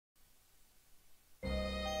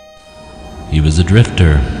He was a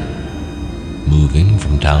drifter, moving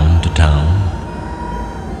from town to town,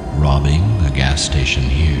 robbing a gas station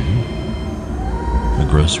here, a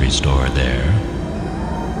grocery store there,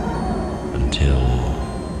 until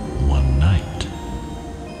one night.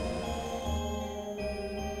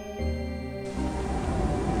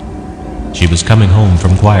 She was coming home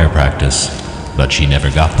from choir practice, but she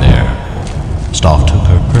never got there. Stauf took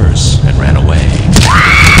her purse and ran away.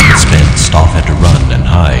 Spent, Stauf had to run and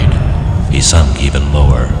hide. He sunk even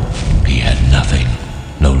lower. He had nothing.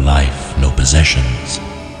 No life, no possessions,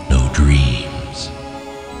 no dreams.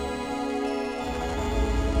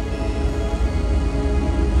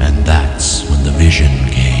 And that's when the vision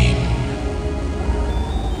came.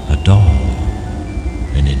 A doll.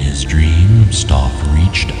 And in his dream, Stauf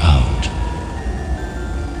reached out.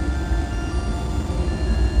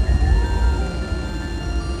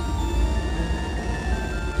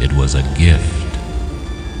 It was a gift.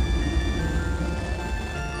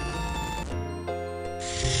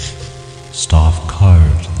 Stauf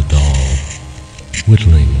carved the doll,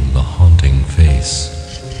 whittling the haunting face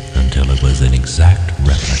until it was an exact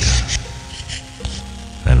replica.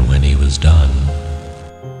 And when he was done,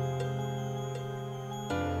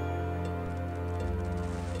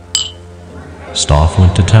 Stauf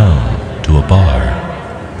went to town, to a bar.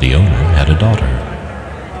 The owner had a daughter.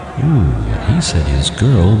 Ooh, he said his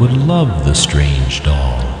girl would love the strange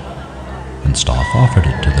doll. And Stauf offered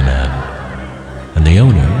it to the man. And the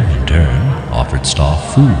owner, in turn, offered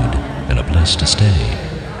Stauf food and a place to stay.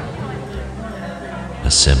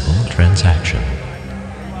 A simple transaction.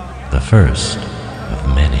 The first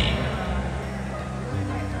of many.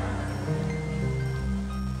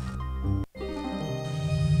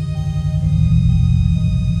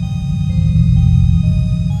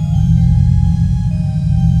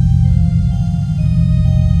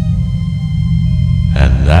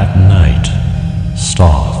 And that night,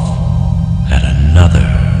 Stauf had another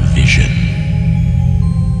vision.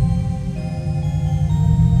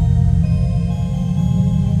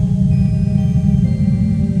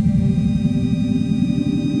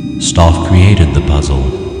 Stauf created the puzzle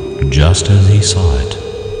just as he saw it,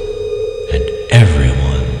 and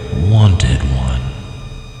everyone wanted one.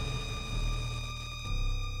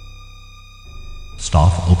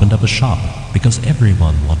 Stauf opened up a shop because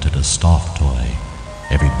everyone wanted a Stauf toy.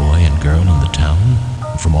 Every boy and girl in the town,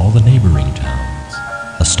 from all the neighboring towns.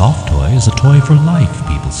 A Stauf toy is a toy for life,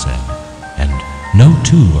 people said, and no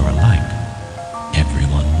two are alike.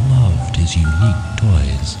 Everyone loved his unique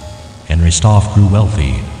toys. Henry Stauf grew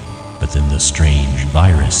wealthy, but then the strange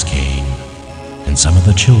virus came, and some of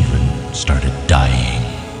the children started dying.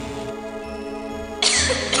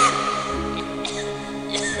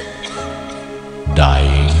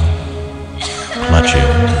 Dying, clutching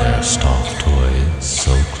their Stauf toys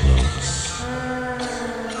so close.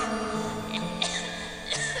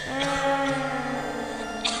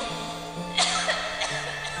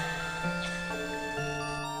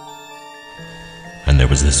 And there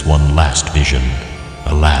was this one last vision,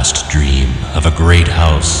 a last dream of a great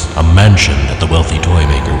house, a mansion that the wealthy toy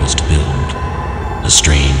maker was to build. A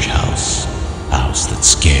strange house, a house that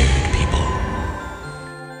scared people.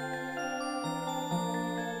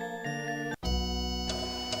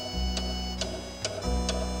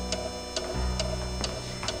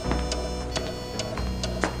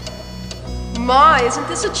 My, isn't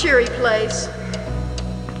this a cheery place?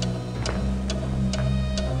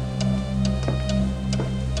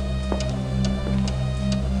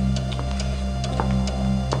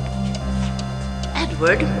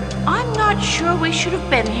 Edward, I'm not sure we should have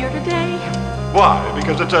been here today. Why?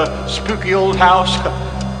 Because it's a spooky old house?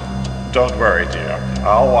 Don't worry, dear.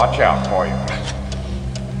 I'll watch out for you.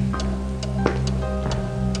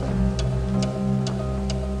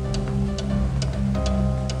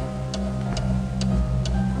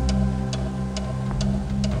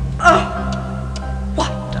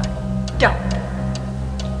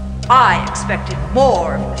 I expected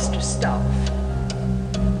more of Mr. Stauf.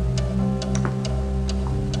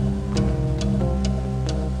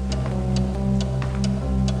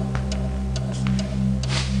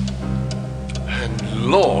 And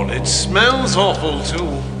Lord, it smells awful too.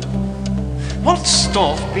 What's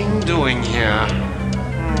Stauf been doing here?